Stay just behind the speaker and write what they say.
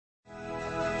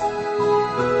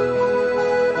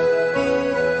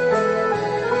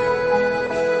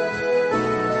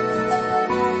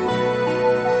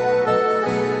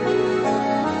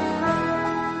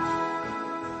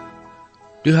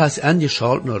Du hast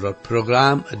angeschaut naar het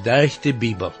programma Durch de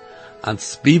Bibel.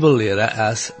 Als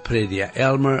Bibellehrer is prediker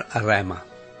Elmer Reimer.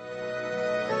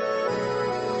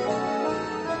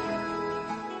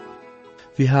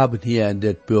 Wir haben hier in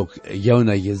dit Buch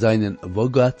Jona gesehen, wo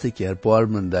Gott sich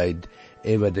erbarmen deed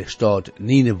über die Stadt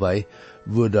Nineveh,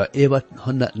 wo da über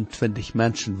 120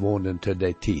 Menschen wohnen zu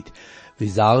der Zeit. Wir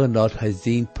sagen, dass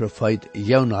sein Prophet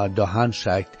Jona da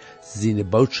handschickt, seine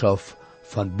Botschaft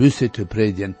von Buße zu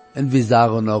predigen, und wir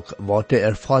sagen auch, was der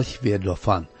Erfolg wird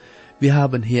davon. Wir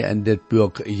haben hier in dit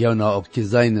Buch Jona auch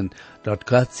gesehen, dass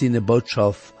Gott seine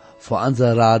Botschaft für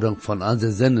unsere Radung von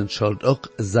unserer Sinnenschuld auch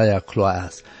sehr klar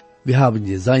ist. Wir haben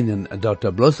gesehen, dass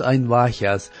bloß ein Weg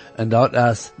ist, und das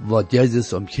ist, was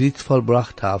Jesus am Kreuz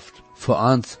vollbracht hat, für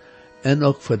uns und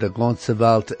auch für die ganze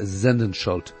Welt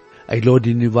Sinnenschuld. Ich lade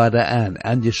dich nu weiter an,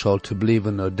 angeschaut zu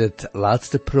bleiben auf das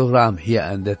letzte Programm hier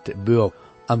in dit Buch,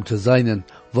 zu sehen,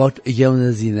 was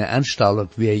Jona seine Anstellung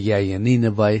wie je in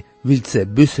Nineveh, will sie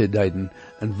Buße deuten,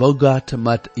 und wo Gott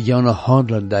mit Jona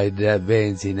handeln deut,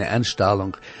 während seine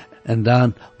Anstellung, und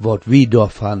dann, was wir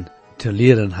davon zu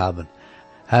lernen haben.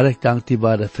 Herr, ich danke dir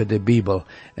weiter für die Bibel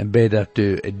und bete, dass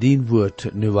du dein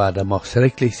Wort nu weiter machst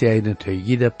schrecklich sein für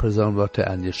jede Person, was du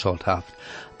angeschaut hast.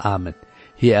 Amen.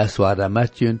 Hier ist weiter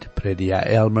Matthew, Prediger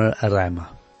Elmer Reimer.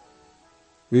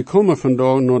 We komen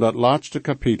vandaag naar dat laatste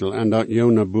kapitel in dat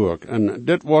Jona-boek, en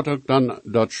dit wordt ook dan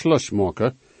dat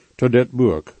schlussmaken tot dit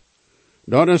boek.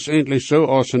 Dat is eigenlijk zo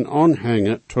als een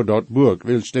aanhanger tot dat boek,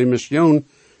 wils de mission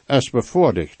is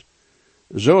bevorderd.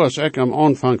 Zoals ik am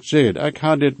aanvang zei, ik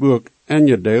had dit boek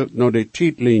ingedeeld naar de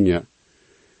tijdlinie.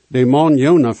 De man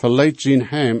Jona verliet zijn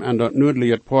heim en dat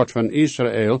noordelijke poort van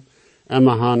Israël, en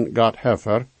we gaan God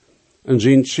hefer, en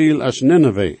zijn ziel is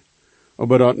Nineveh.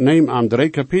 Aber dat neemt aan 3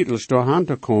 kapitels doorheen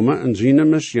te komen en zijn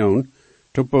mission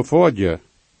te bevorderen.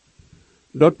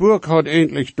 Dat boek had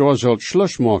eindelijk door zal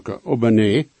Schluss maken, aber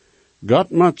nee, God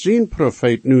moet zijn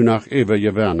profeet nu nog even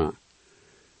gewinnen.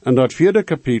 En dat 4e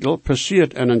kapitel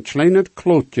passiert in een klein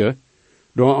klootje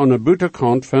door aan de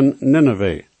buitenkant van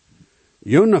Nineveh.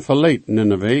 Jona verliet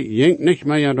Nineveh, jengt niet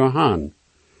meer doorheen,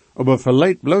 aber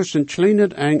verliet bloos een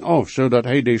klein eng af, zodat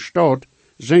hij de stad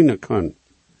zien kan.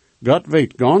 God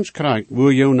weet ganz krijgt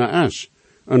waar Jona is,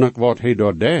 en ook wat hij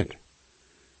daar deed.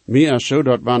 Meer is zo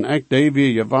dat wanneer ik die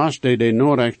weer was die de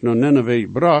Noorrecht naar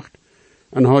Nineveh bracht,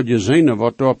 en had je zien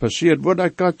wat daar passiert, wat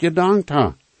ik God gedankt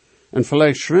ha. En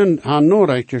vielleicht schwind haar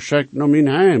Noorrecht geschickt naar mijn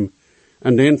heim,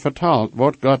 en den verteld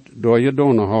wat God door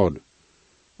gedaan had.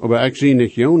 Aber ik zie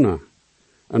niet Jona.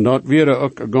 En dat wäre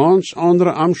ook een ganz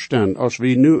andere omstand als we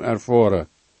nu ervaren.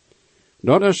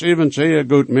 Dat is even zeer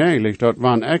goed mogelijk, dat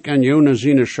wanneer ik en Jona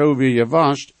zien zo wie je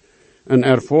was, en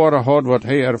ervaren had wat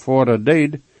hij ervaren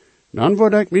deed, dan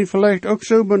word ik me vielleicht ook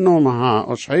zo benomen ha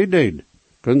als hij deed.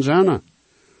 Kun zijn.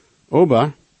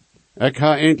 Aber, ik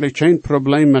ha eigenlijk geen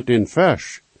probleem met den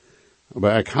vis.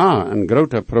 Aber ik ha een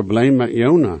groter probleem met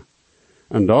Jona.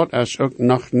 En dat is ook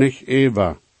nog niet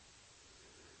eeuwig.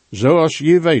 Zoals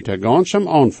je weet, ganz am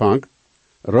Anfang,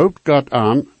 roept God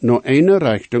aan naar een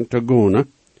richting te gaan,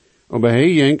 aber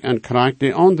hij jengt en krijgt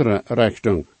de andere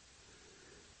richting.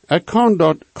 Ik kan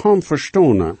dat kaum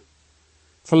verstaan.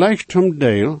 Vielleicht zum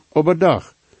Deel, aber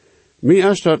doch. Mir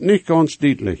ist dat nicht ganz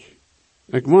deutlich.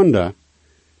 Ik wonder,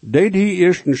 deed hij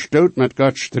eerst een stoot met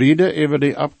God strijden over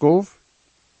die Abgabe?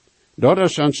 Dat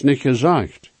is ons niet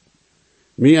gezegd.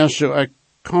 Mir is zo, ik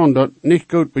kan dat niet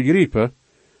goed begrijpen,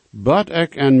 but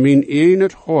ik en mijn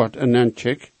eenheid hart en een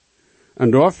check,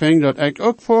 en daar ving dat ik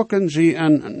ook voor kan zien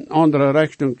in een andere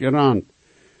richting geraan,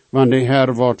 wanneer de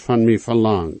Heer wat van mij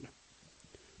verlangt.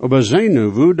 Aber zie nu,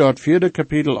 hoe dat 4e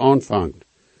kapitel aanvangt,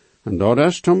 en dat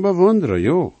is te bewonderen,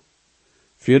 jo.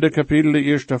 4e kapitel, de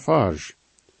eerste vers.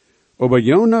 Aber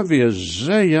Jona weer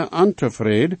zeer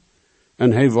ontevreden,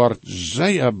 en hij wordt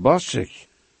zeer bassig.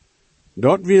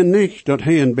 Dat weer niet dat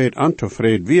hij een beetje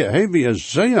ontevreden weer, hij weer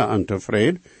zeer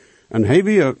ontevreden, en hij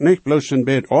weer ook niet bloos een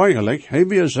beetje eigenlijk, hij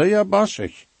weer zeer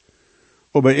bassig.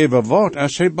 Aber even wat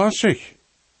is hij bassig?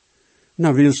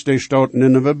 Nou wils de stad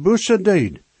Nineveh busse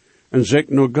deed, en zich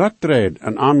naar God treed,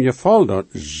 en am je val dat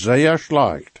zeer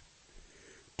slecht.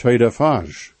 2e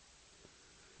vers.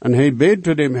 En hij beet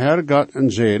tot dem Herr God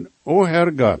en zei, O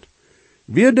Herr God,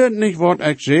 wie dit niet wat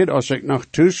ik zei als ik nog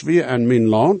thuis weer in mijn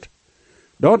land?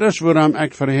 Dat is waarom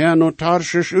ik verheer naar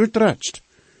Tarshish uitretst.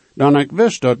 Dan ik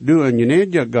wist dat du een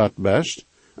gnädige God bist,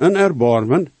 een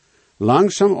erbarmen,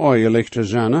 langzaam oeilig te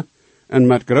zijn, en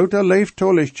met grote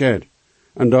leeftolligheid,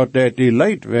 en dat dit die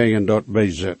leid wegen dat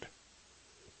bezit.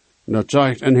 Dat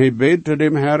zegt, en hij beet tot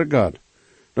dem Herr God.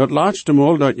 Dat laatste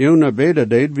mal dat Jona beden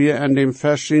deed, weer in dem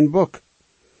vers zijn boek.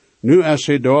 Nu is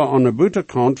hij daar aan de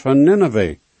buitenkant van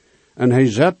Nineveh, en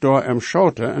hij zat daar am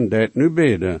Schoten en deed nu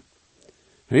beden.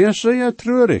 Hij is zeer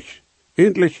treurig,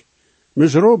 endlich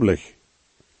miserabelig.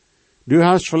 Du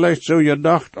hast vielleicht so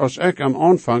gedacht, als ik am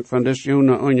Anfang van des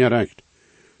Jona ongerecht,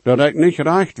 dat ik niet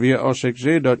recht wie als ik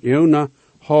zie dat Jona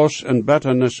hass en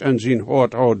bitternis in zijn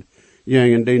hart had,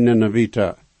 tegen de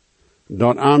Ninevita.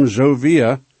 Dat am zo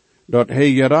weer, dat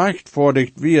hij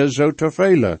gerechtvaardigd weer zo te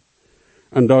velen.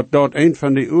 En dat een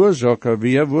van de oorzaken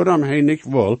weer, waarom hij niet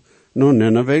wil, naar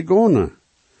Nineveh gaan.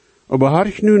 Aber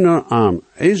harch nu naar am,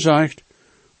 hij zegt,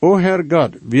 O Herr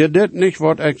God, wie dit niet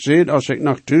wat ik zie als ik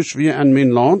nog thuis weer in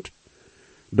mijn land?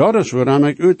 Dat is waarom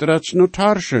ik uitreds naar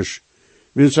Tarshish,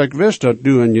 wils ik wist dat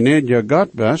du een gnädige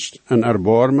God bist, en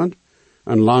erbarmend,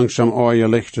 en langzaam aan je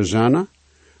licht te zijn,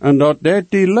 en dat dit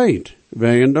die leidt,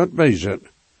 wegen dat bezit.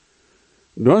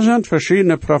 Er zijn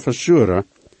verschillende professoren,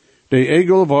 die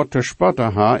egel wat te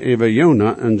spotten ha over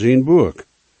Jona in zijn boek.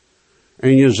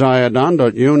 En je zei dan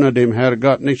dat Jona dem Herr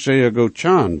God niet zeer goed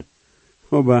chand.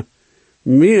 Aber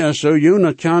meer zo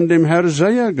Jona chand dem Herr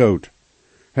zeer goed.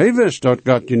 Hij wist dat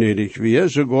God gnädig weer,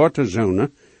 sogar te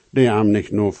zonen, die hem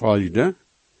niet nog volgde.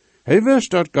 Hij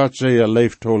wist dat God zeer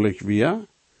leeftolig weer.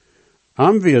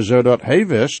 Am weer zo dat hij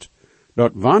wist,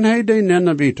 dat wanneer hij de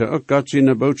Ninevite ook God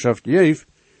zijn boodschap geeft,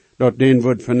 dat den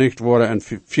wordt vernicht worden in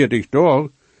 40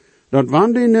 dagen, dat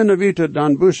wanneer de Ninevite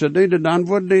dan bussen deden, dan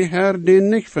wordt de Herr den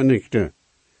niet vernichten.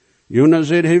 Jona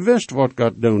zei hij wist wat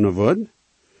God doen wordt,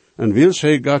 en wils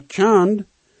hij God chand,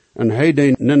 en hij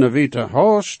de Ninevite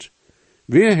haast,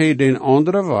 weer hij den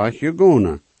andere weg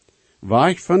gegaan,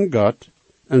 weg van God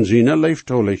en zijn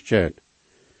leeftoligheid.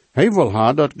 Hij wil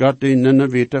ha dat God de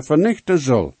Ninevite vernichten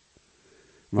zal.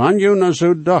 Wanneer Jona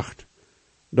zo dacht,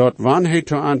 dat wanneer hij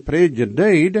te aan predje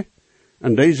deed,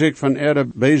 en die zich van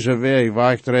deze weg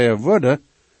wegdraaien worden,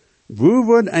 hoe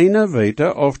wordt einer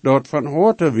weten of dat van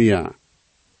hoorte weer?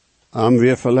 Am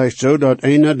weer vielleicht zo dat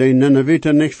einer de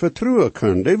Ninevite niet vertrouwen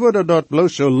kan. Die worden dat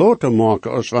bloos zo laten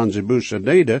maken als wanneer ze bussen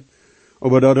deden,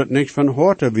 aber dat het niet van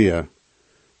hoorte weer.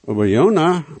 Aber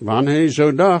Jona, wanneer hij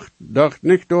zo dacht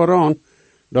niet daaraan,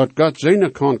 dat God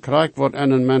zijn kan krijgt wat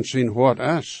in een mens zijn hart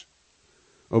is.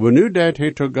 Aber nu deed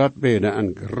hij tot God beden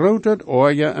en groot het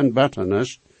oorje en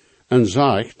bitternis, en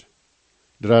zegt,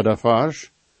 derde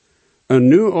vers, en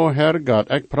nu, o Herr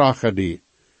God, ik prache die,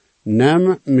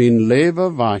 neem mijn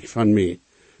leven weg van mij,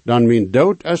 dan mijn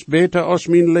dood is beter als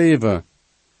mijn leven.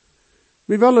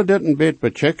 We willen dit een beetje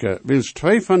bechecken, wils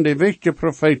twee van de wichtige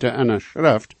profeten in de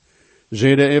schrift,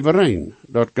 zeiden overeen,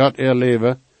 dat God ihr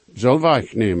leven zal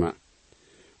wegnemen.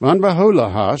 Want behouden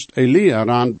haast, Elia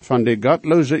rand van de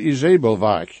godloze Izebel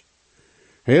weg.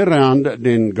 Hij rand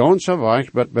den ganzen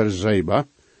weg met Berzeba,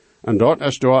 en dat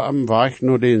is door am weg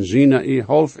naar den Sinai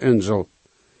halfinsel.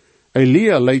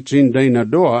 Elia leed zijn denen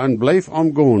door en bleef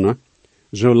omgaan,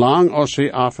 zolang als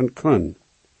hij afen kon.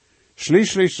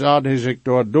 Schließlich zat hij zich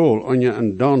door dool onder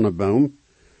een donnenboom,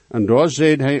 en daar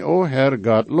zei hij, O Herr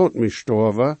God, laat mij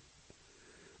sterven.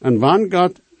 En wanneer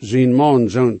God zijn man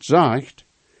zo'n zegt,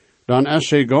 dan is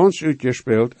hij ganz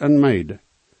uitgespeeld en meid.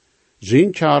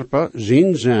 Zijn charpe,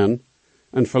 zijn zin,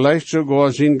 en vielleicht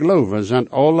sogar zijn geloven zijn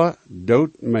alle dood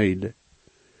meid.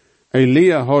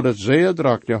 Elia had het zeer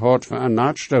druk gehad voor een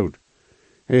nachtstoot.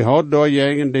 Hij had door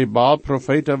jegen de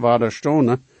Baal-profeten waar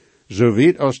stonden, zo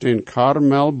weit als den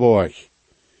Karmelborg.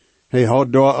 Hij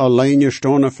had door alleen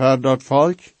gestonden voor dat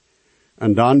volk,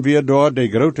 en dan weer door de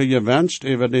grote gewenst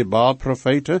over de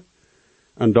Baal-profeten,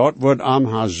 en dat wordt am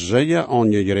haar zeer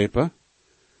aangegrepen.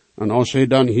 En als hij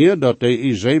dan hier dat de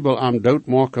Izebel am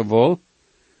doodmaken wil,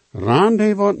 rand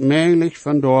hij wat meilig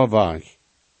van daar weg.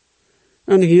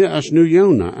 En hier is nu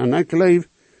Jona, en ik leef,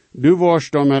 du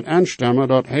warst dan met instemmen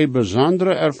dat hij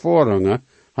bijzondere ervaringen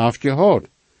heeft gehad.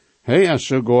 Hij is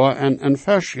sogar in een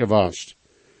vers geweest.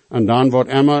 En dan wordt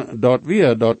immer dat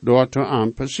weer dat dort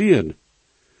aan passiert.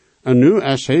 En nu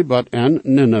is hij wat in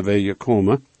Nineveh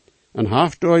gekomen, en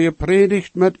heeft door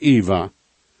gepredigt met Eva.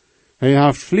 Hij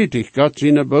heeft vlietig God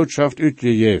zijn boodschap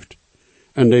uitgegeven,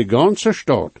 en de ganze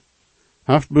stad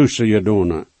heeft busse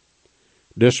gedaan.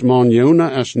 Des man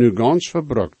Jona is nu ganz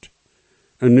verbrukt.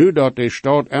 En nu dat de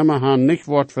stad immer niet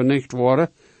wordt vernicht worden,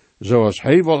 zoals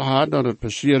hij wil had dat het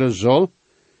passieren zal,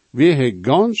 weer hij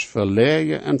ganz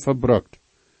verlegen en verbrukt,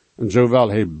 en zo wil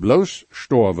hij bloos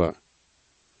sterven.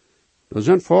 Er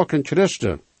zijn volken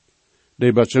Christen,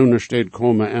 die bij zo'n steed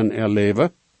komen en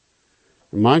erleven.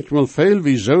 Manchmal veel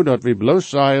wie zo dat we bloos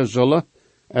zeggen zullen,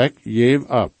 ik geef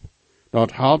op.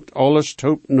 Dat helpt alles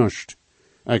tot niets.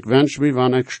 Ik wens me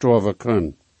wanneer ik sterven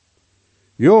kan.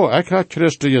 Jo, ik had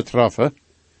Christen getroffen,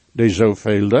 die zo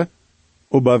veelden.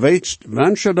 Aber weetst,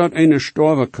 wens je dat een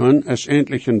sterven kan, is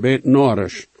endlich een beetje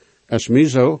norisch. Is mij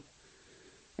zo.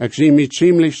 Ik zie me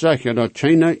ziemlich sicher dat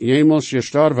keiner jemals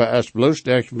gestorven is bloos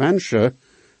durch Menschen,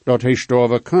 dat hij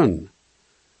sterven kan.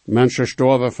 Menschen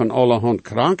sterven van allerhand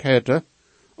krankheden,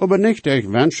 aber nicht durch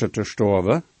Menschen te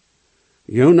sterven.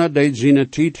 Jona deed zijn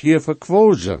tijd hier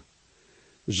verkwozen.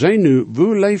 Zij nu,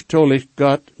 hoe lieftallig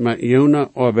God met Jona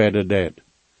arbeiden deed.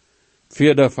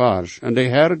 Vierde vers, en de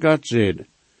Heer God zei,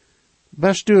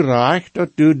 bist du reich dat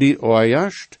du die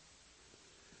oorjast?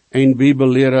 Een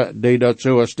bibelleraar die dat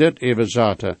zoals dit even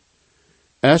zette.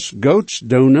 Es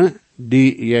godsdonen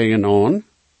die jegen aan?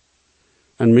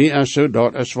 En mij is zo,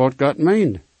 dat is wat God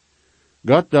meent.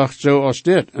 God dacht zo als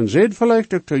dit, en zei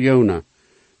vielleicht ook tot Jona,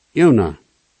 Jona,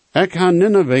 ik ha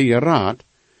Nineveh je raad,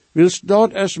 wilst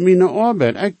dat is mijn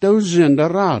arbeid, ik doe zinde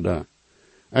raden.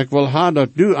 Ik wil ha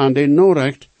dat du aan de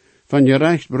norecht van je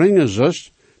recht brengen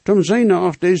zust, tom zijne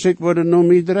of die zich worden naar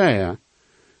mij draaien.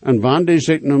 En wanneer die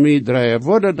zich naar mij draaien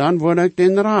worden, dan word ik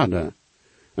den raden.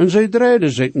 En zij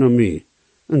draaiden zich naar mij,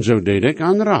 en zo deed ik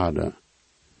aan raden.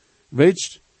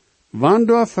 Weetst,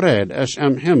 wanneer vrede is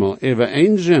am Himmel even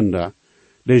een zinde,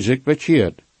 die zich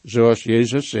bekeert, zoals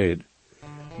Jezus zei,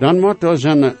 dan moet er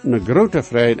zijn een grote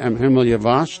vrede am Himmel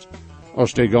gewaast,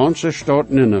 als de ganze stad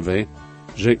Nineveh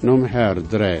zich naar Herr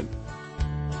draait.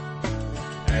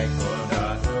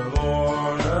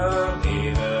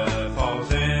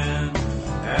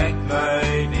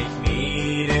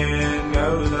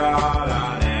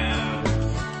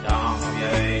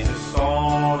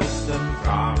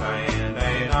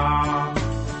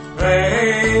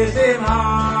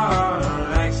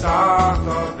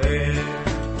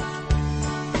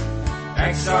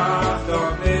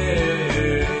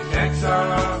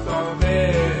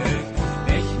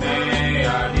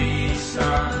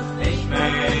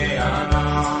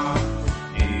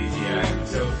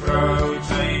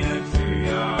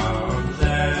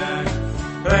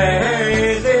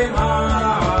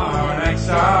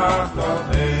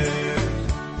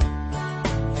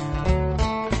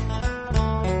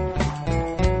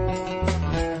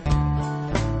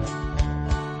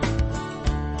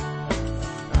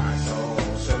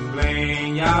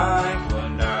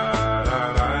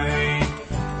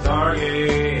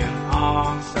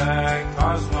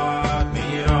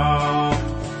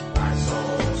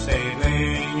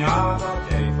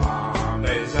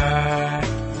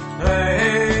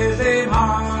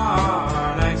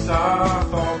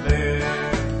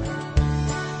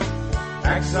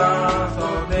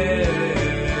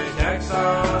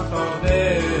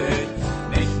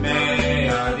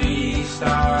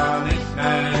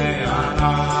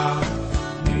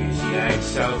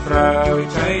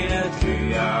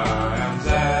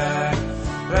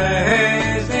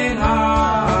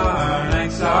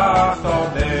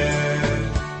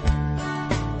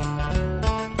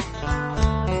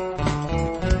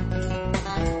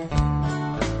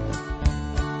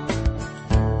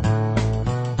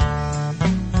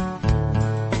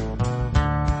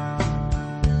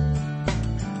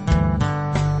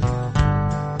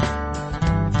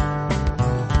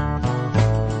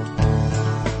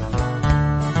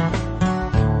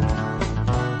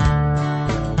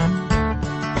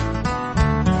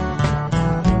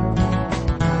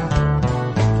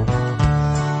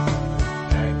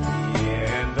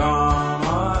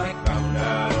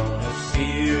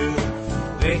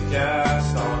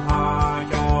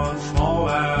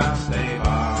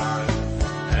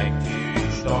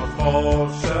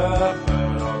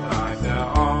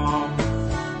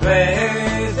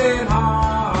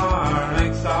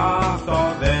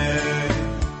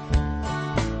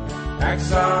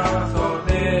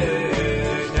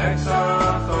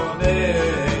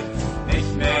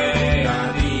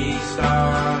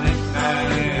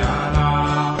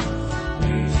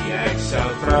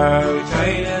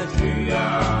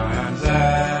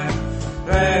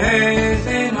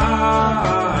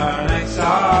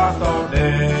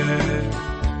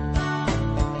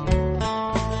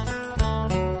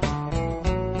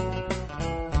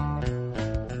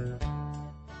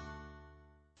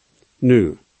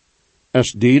 Nu,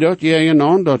 is die dat jegen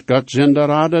aan dat God zinde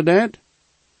raden deed?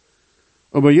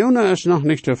 Aber Jona is nog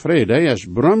niet tevreden, hij is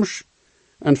brumsch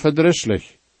en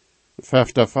verdrisselijk.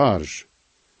 Vijfde vers.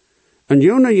 En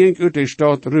Jona ging uit de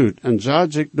stad Ruut en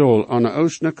zat zich dol aan de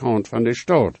oostelijke kant van de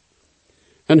stad.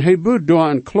 En hij bood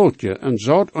daar een klootje en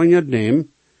zat aan je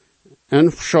neem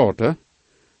en schoten,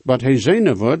 wat hij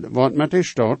zien wordt wat met de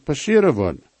stad passeren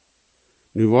wordt.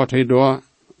 Nu wordt hij daar,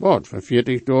 wat, voor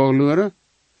 40 dagen loeren?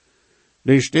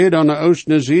 Die steht aan de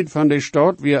oostelijke zijde van de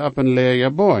stad weer op een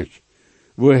lege borg,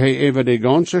 waar hij even de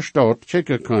ganze stad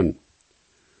checken kan.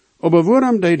 Aber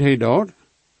waarom deed hij dat?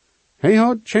 Hij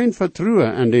had geen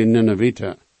vertrouwen aan de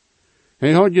Nineviten.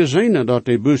 Hij had gezien dat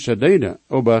die busse deden,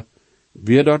 aber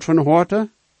wie dat van hoorde?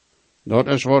 Dat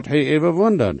is wat hij even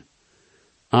wondert.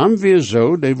 Am weer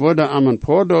zo, die worden am een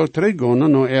paar dagen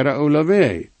teruggaan naar ihre oude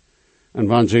weg. En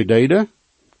wanneer ze deden,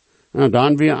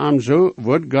 dan weer am zo,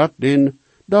 wordt God den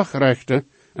dag rechten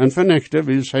en vernichten,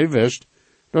 wil hij wist,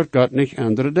 dat God niet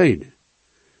andere deed.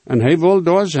 En hij wil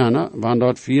daar zijn, wanneer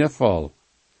dat vier val.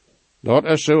 Dat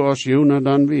is zo als Jona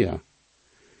dan weer.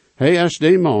 Hij is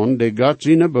de man, die God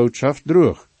zijn boodschap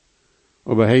droeg.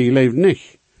 Maar hij leeft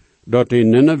niet, dat die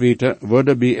Nineviten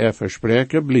worden bij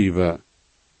verspreken blijven.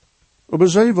 Maar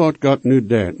zij wat God nu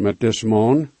deed met deze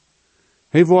man,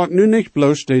 hij wordt nu niet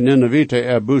bloos de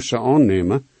Nineviten busse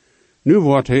aannemen, nu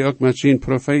wordt hij ook met zijn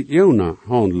profeet Jona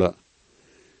handelen.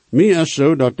 Mij is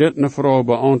zo dat dit een vraag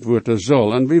beantwoorden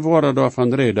zal, en wie worden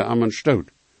daarvan reden aan mijn stoot.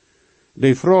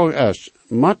 De vraag is,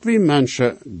 moet wie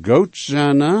mensen goed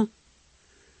zijn,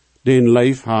 den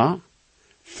leef ha,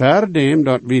 ver dem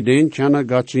dat wie den kunnen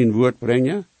God zijn woord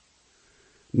brengen?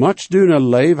 Moet du een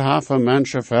leef ha van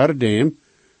mensen ver dem,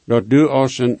 dat du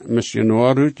als een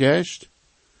missionaar uitgeest?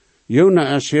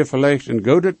 Jona is hier vielleicht een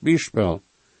goed bijspel,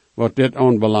 wat dit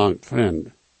aanbelangt, vriend.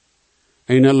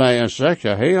 Eenerlei is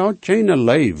zeker, hij had geen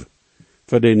leef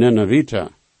voor de Ninevita,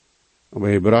 maar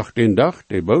hij bracht den dag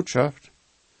de boodschap,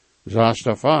 zoals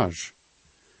de vaas.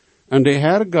 En de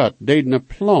Heer God deed een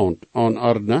plant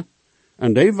aanordnen,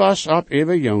 en die was op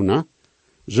even Jona,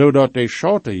 zodat de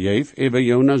schoten jeef even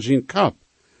Jona zijn kap,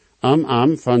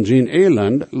 am van zijn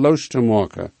elend los te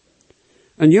maken.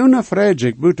 En Jona vreed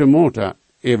zich buiten mota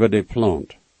even de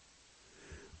plant.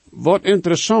 Wat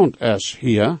interessant is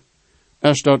hier,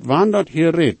 is dat wanneer dat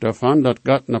hier redt daarvan dat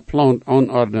God een plant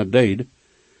aanordnen deed,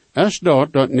 is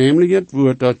dat namelijk het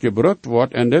woord dat gebruikt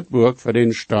wordt in dit boek voor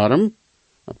den storm,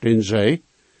 op den zee,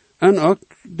 en ook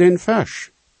den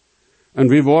vis. En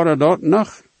we worden dat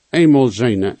nog eenmaal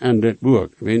zien in dit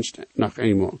boek, winst nog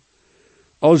eenmaal.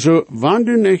 Also,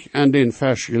 wanneer du niet aan den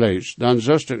vis leest, dan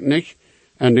zult je niet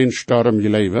aan den storm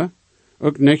leven,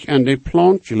 ook niet aan de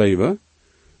plant leven,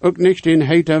 ook niet in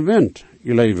hete wind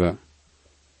leven.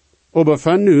 Maar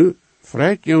van nu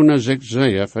vreet Jona zich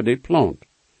zeer voor die plant.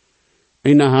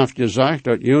 Einer heeft gezegd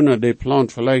dat Jona die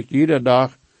plant vielleicht jede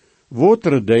dag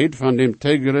water deed van dem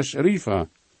Tigris River.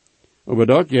 Maar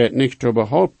dat je het niet te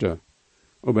behaupten.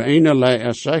 Maar einerlei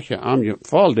is zeker am je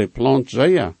val die plant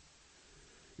zeer.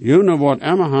 Jona wordt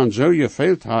immerhan zo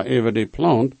gefeild ha over die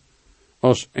plant,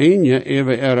 als je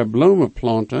over ihre bloemen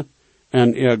planten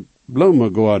en ihr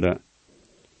bloemengorde.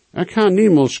 Ik kan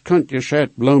niemals kunt je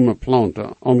schet bloemen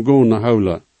planten om gaan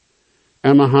houden.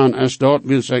 Immerhan is dat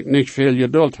wil ik niet veel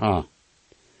geduld ha.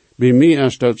 Bij mij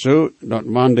is dat zo, dat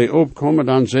wanneer die opkomen,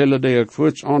 dan zullen die ook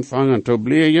voets aanvangen te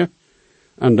bleien,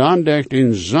 en dan dekt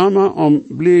in zomer om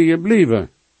bleien blijven.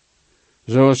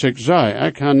 Zoals ik zei,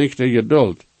 ik heb niet de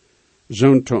geduld,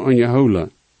 zo'n te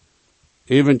onderhouden.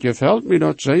 Even gefällt mir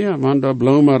dat zeer, wanneer de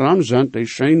bloemen ram zijn, die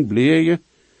schijn bleien,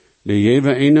 die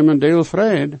geven einem een deel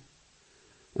vrede.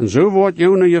 En zo wordt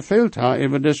Jona gefällt ha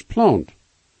over des plant,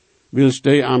 wils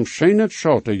die am schijnet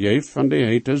schoten geeft van de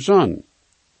hete zon.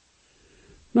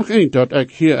 Nog een dat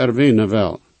ik hier erwähnen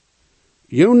wil.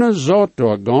 Jona zat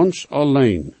daar ganz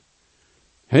alleen.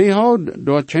 Hij had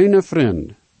daar geen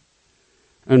vriend.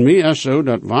 En mij is zo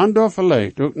dat wanneer daar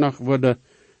vielleicht ook nog worden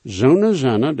zonen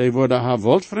zijn, die worden haar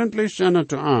woldvriendelijk zijn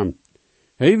te aan.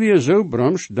 Hij weer zo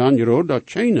brums dan je dat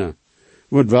geen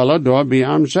wordt wel daar bij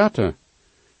hem zetten.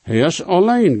 Hij is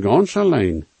alleen, ganz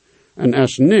alleen. En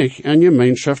is niet in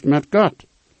gemeenschap met God.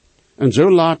 En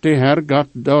zo laat de Heer God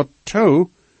dat toe,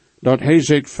 dat hij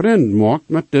zich vriend maakt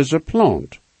met deze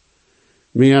plant.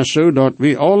 Meer zo dat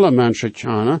we alle mensen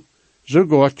kennen,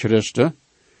 sogar Christen,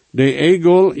 die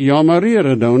egel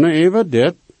jammerieren doen over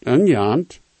dit en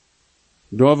jant.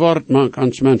 Daar wordt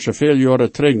mankans mensen veel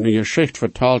jaren terug een geschicht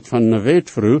verteld van een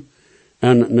weetvrouw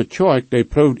en een kerk die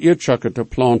proeft eertjakken te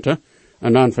planten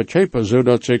en dan verkopen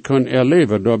zodat ze kunnen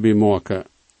erleven daarbij maken.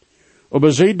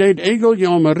 Maar ze deed egel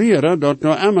jammerieren dat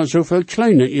nog immer zoveel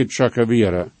kleine eertjakken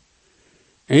waren.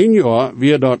 Een jaar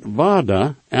weer dat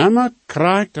waarde immer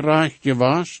krijgrijk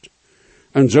gewast,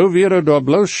 en zo weer daar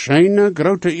bloos schijne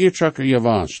grote eertjakken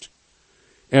gewast.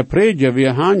 Predje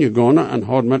weer heen gegaan en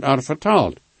had met haar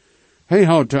verteld. Hij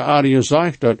had te haar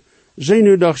gezegd dat ze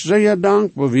nu toch zeer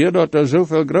dankbaar weer dat er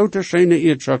zoveel grote schijne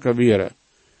eertjakken waren.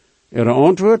 Ihre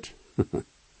antwoord?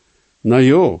 Nou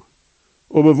ja,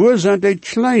 maar wo zijn die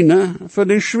kleine voor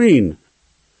die schwien?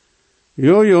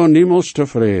 Ja, niemals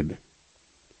tevreden.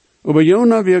 Maar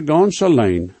Jona weer ganz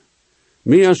alleen.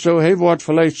 Meer zo, hij wordt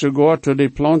vielleicht sogar te die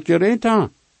plant gereed ha.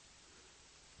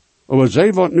 Maar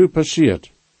zij wat nu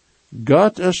passiert.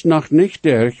 God is nog niet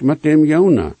erg met dem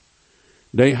Jona.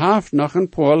 Die heeft nog een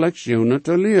paar Lektionen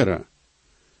te leren.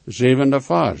 7e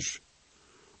vers.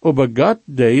 Aber Gott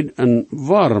deed een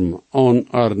worm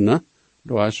aanordnen,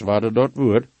 dat is wat dat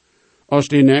woord, als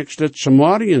die nächste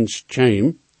Samariens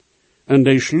kwam, en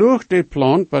die sloeg die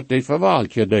plant wat die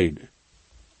verwaaltje deed.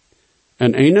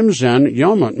 En einem zin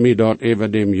jammert mij dat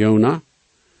over dem Jona,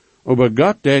 aber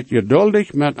Gott deed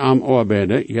geduldig met hem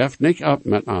arbeiden, jeft niet op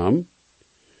met hem.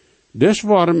 Des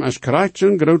worm is krijgt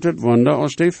zo'n groot wonder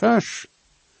als die vis.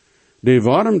 Die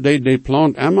worm deed die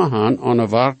plant immer aan een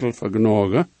wortel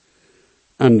vergnogen,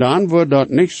 en dan wordt dat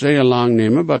niet zeer lang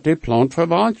nemen, maar die plant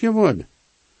verwaaltje wordt.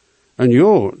 En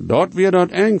jo, dat weer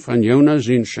dat eng van Jona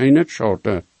zijn schijne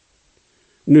schoten.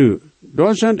 Nu,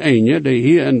 daar zijn ene die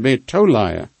hier een beetje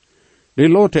toeleien. Die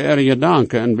laten er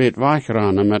gedanken een beetje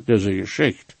wegrennen met deze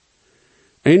geschichte.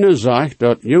 Ene zegt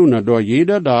dat Jona door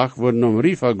jeder dag worden om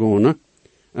Riva gaan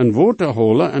en water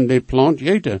holen en die plant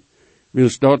eten,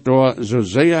 wils dat door zo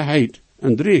zeer heet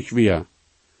en dreig weer.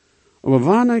 Maar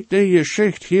wanneer ik die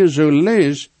geschichte hier zo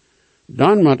lees,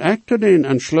 dan moet ik tot den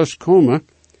entschluss komen,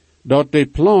 dat die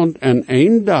plant in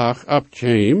 1 dag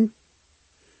opkwam,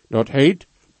 dat heet,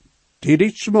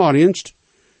 tidig 's morgens,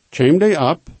 kwam die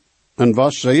op, en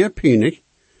was zeer pijnig,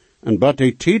 en bij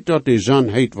die tijd dat die zon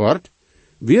heet wordt,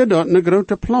 weer dat een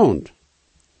grote plant.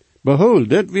 Behold,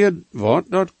 dit weer wat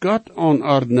dat God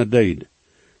aanordnen deed,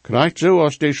 krijgt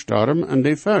zoals die storm en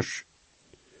die vis.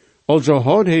 Also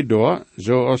had hij door,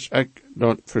 zoals ik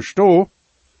dat verstoor,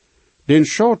 den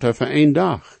schoten voor 1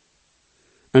 dag.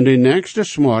 En de nächste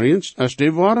 's morgens is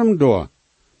die warm door.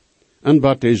 En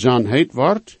wat die zon heet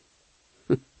wordt,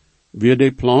 weer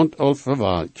die plant al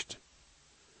verwelkt.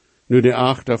 Nu de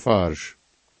 8e vers.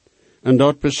 En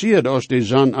dat passiert als die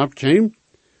zon opkwam,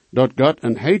 dat God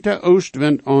een hete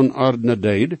oostwind aanordnen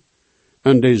deed,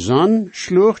 en de zon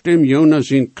sloeg dem Jona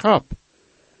zijn kop,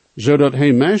 zodat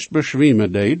hij meest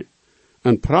beschwimmen deed,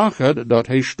 en prachtte dat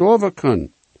hij sterven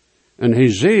kon. En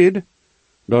hij zei,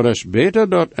 dat is beter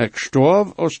dat ik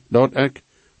sterf, als dat ik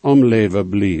om leven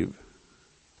blieb.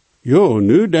 Jo,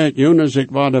 nu deed Jona zich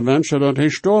wat de wensen dat hij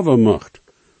sterven mocht,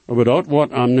 aber dat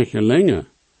wordt hem niet gelingen.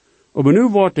 Aber nu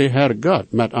wordt de Herr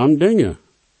God met hem dingen.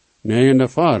 9e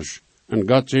vers. En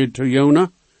God zei to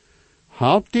Jona,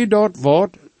 helpt die dat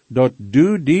woord, dat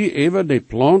du die even die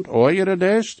plant oeieren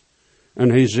deest? En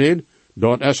hij zei,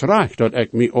 dat is recht dat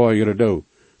ik me oeieren doe,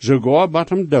 sogar bat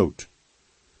hem dood.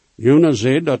 Jona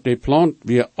zei dat die plant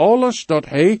weer alles dat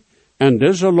hij en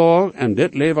deze laag en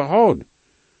dit leven houdt.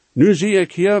 Nu zie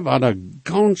ik hier wat er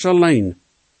ganz alleen.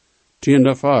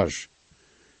 10e vers.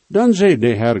 Dan zei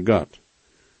de Herr God,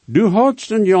 du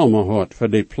hadst een jammerhart voor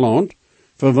die plant,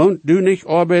 verwond du niet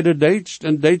arbeiden deedst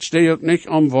en deedst die ook niet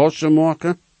om was te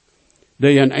maken,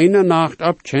 die in 1 nacht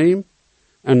opkwam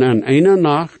en in 1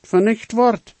 nacht vernicht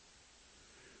wordt.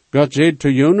 God zei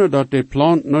te Jona dat die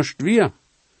plant nust weer.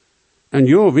 En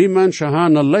jo, wie mensen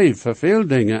hebben een leven voor veel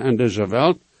dingen in deze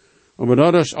wereld, maar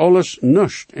dat is alles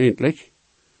nust, eindelijk.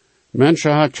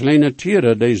 Mensen hebben kleine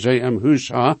tieren die zij im huis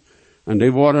hebben, en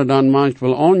die worden dan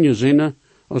manchmal aangezien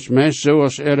als meest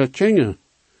zoals ihre kinderen.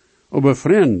 Aber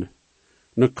vriend,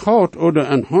 een kat of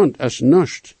een hond is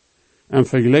nust, en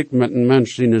vergelijkt met een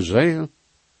mens zijn ziel.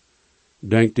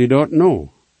 Denkt u dat nou?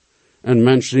 Een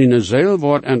mens zijn ziel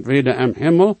wordt entweder im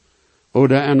Himmel,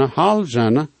 oder in een hel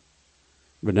zijn.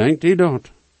 Bedenkt u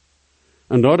dat?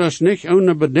 En dat is niet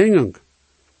ohne bedingung.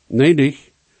 Nedig,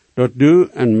 dat du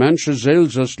een mensenziel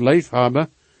zult lief hebben,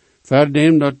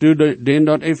 verdem dat du den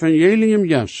dat evangelium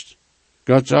jest.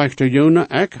 God zegt te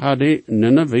Jona, ik had die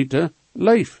Ninevite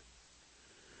lief.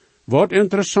 Wat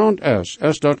interessant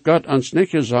is dat God ons niet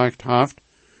gezegd heeft,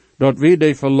 dat we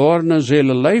de verlorene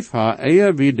zielen lief hebben,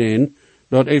 eer we den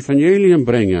dat evangelium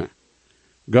brengen.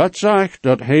 God zegt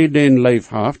dat hij den lief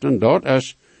heeft, en dat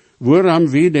is, waarom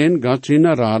we den God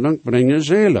zijn rading brengen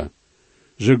zielen.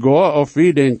 Sogar of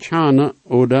we den kennen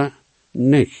oder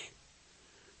nicht.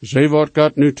 Zie wat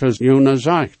God nu te Jona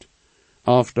zegt,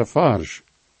 11e vers.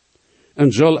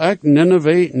 En zal ik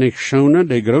Nineveh niet schonen,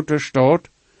 de grote stad,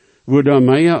 wo er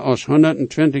meer als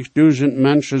 120.000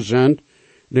 mensen zijn,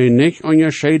 die niet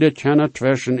onderscheiden kennen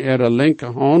tussen ihre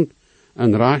linkerhand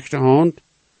en rechterhand,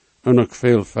 en ook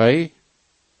veel vee?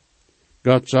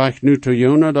 God zegt nu te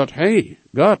Jona dat hij,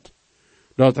 God,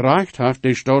 dat recht heeft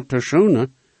die stad te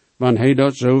schonen, wanneer hij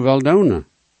dat zo wil doen.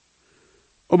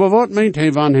 Aber wat meent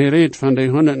hij wanneer hij redt van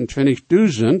de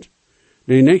 120.000,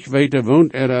 die niet weten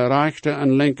woont er rechter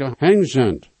en linker heen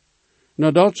zijn?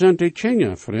 Nou, dat zijn die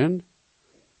kinderen, vriend.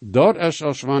 Dat is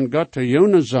als wanneer God te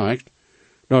Jona zegt,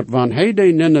 dat wanneer hij de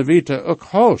Ninevite ook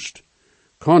host,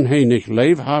 kan hij niet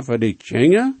leven hebben die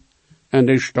kinderen en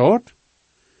die stad?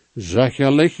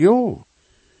 Zekerlijk ja.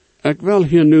 ik wil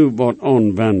hier nu wat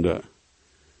aanwenden.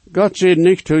 God zei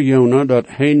niet te Jona dat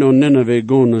hij naar Nineveh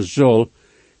gaan zal,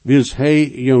 wils hij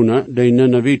Jona de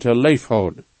Nineviter leef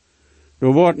houdt.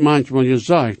 Er wordt manchmal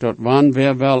gezegd dat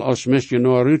wanneer wel als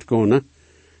missionair uitkomen,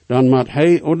 dan moet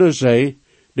hij of zij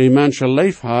die mensen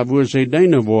leef hebben waar zij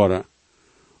dienen worden.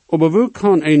 Maar hoe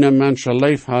kan een mensen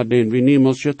leef hebben den we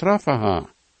niemals getroffen hebben?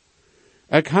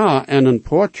 Ik ha in een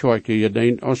poortjoike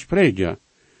gediend als prediker.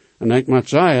 En ik moet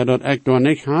zeggen dat ik door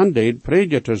niet aandeed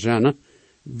prediker te zijn,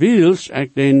 wils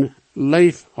ik den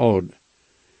leef houd.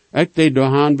 Ik deed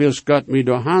doorhaan wils God mij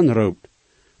doorhaan roept,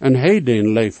 en hij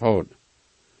den leef houdt.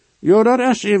 Ja, dat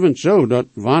is even zo, dat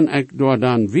wanneer ik door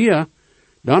dan weer,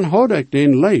 dan houd ik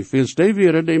den leef, wils die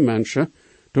weer de mensen,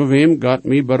 to wem God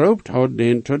mij beroept houdt,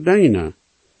 den te dienen.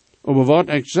 Maar wat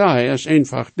ik zei is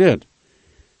eenvoudig dit.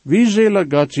 Wie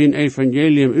zullen God zijn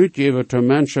evangelium uitgeven te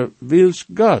mensen, wils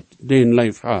God den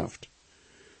leef heeft?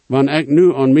 Wanneer ik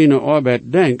nu aan mijn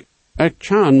arbeid denk, ik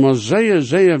kan maar zeer,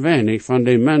 zeer weinig van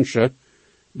de mensen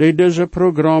die deze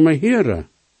programma heren.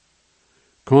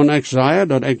 Kan ik zeggen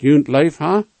dat ik junt leef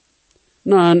ha?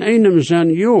 Nou, in einem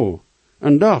zin ja.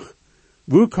 En doch,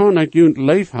 hoe kan ik junt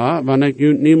leef ha, wanneer ik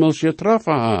junt niemals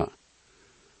getroffen ha?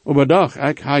 Maar doch,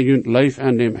 ik ha junt leef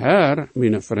aan dem Herr,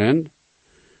 mijn vriend.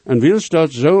 En wils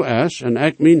dat zo is, en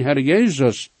ik mijn Herr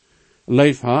Jezus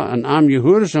leef ha, en am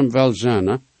gehoorzaam wel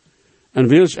zijn, en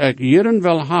wils ik hierin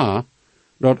wel ha,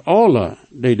 dat alle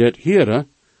die dit heren,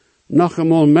 nog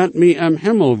eenmaal met mij in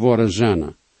hemel worden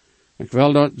zijn. Ik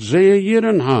wil dat zeer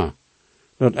hierin ha,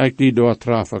 dat ik die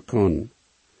doortraffen kon.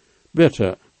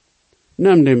 Bitte,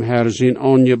 neem dem Herr zijn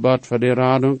aangebod voor de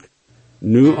radung,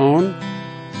 nu aan.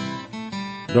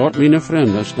 Dort, mijn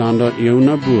vrienden, staan dat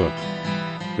Jona boek.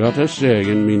 Gottes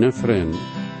Segen, mijn vriend.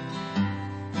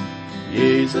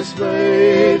 Jesus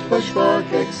weet,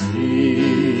 versprach ik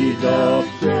zie, dat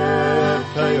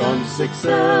geeft hij ons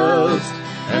zichzelf,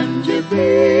 en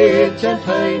gebet kent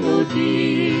hij nu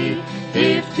die,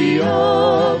 heeft hij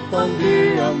op van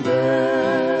die am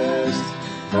best.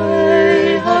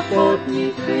 Hij hat God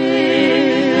niet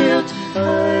veelt,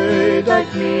 hij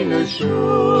dekt meine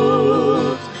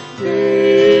schuld.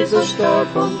 Jezus starb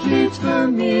vom Kreuz für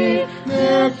mich,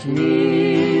 merkt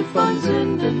mich von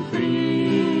Sünden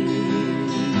frei.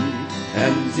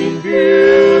 En zijn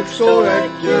Buch so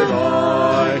echt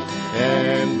gereicht,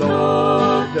 en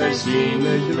dort er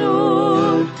seine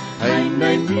Grund, ein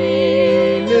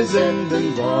meine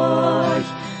Sünden weich,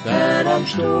 der am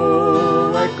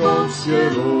Stock uns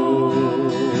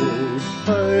geruht.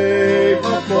 Hey,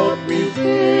 hat Gott mich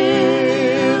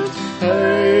vergeben,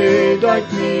 hey,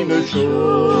 dekt meine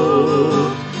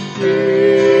Schuld.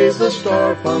 Jesus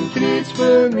starb am Kreuz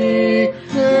für mich,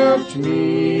 macht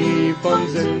mich von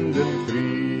Sünden frei.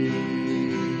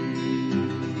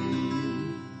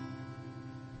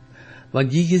 Wenn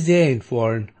die gesehen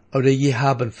worden, oder je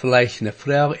haben vielleicht eine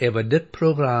Frau über das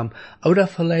Programm, oder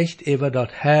vielleicht über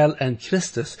das Heil in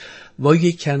Christus, wo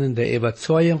je können die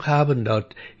Überzeugung haben, dass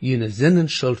jene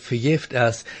Sinnenschuld vergift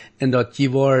ist, und dass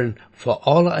je wollen für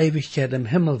alle Ewigkeit im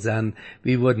Himmel sein,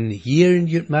 wir würden hier in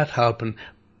Jut mithelfen,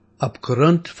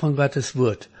 aufgrund von Gottes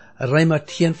Wort. Römer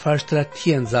 10, Vers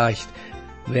 13 sagt,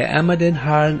 wer immer den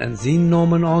Herrn in seinen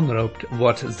Namen anruft,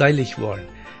 wird selig worden.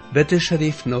 Bitte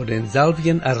schrift nur den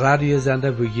selben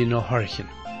Radiosender, wo je noch horchen.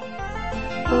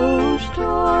 O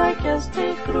stark ist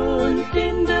der Grund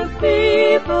in der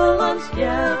Bibel ans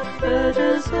Jahre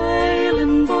des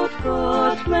Heilen, Wort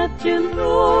Gott mit dem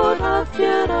Blut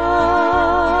aufgerat.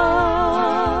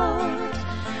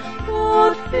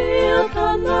 Gott fehlt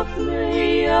dann noch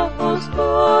mehr, aus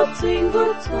Gott sein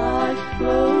Wort sagt,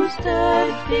 bloß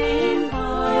deckt den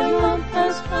Heil.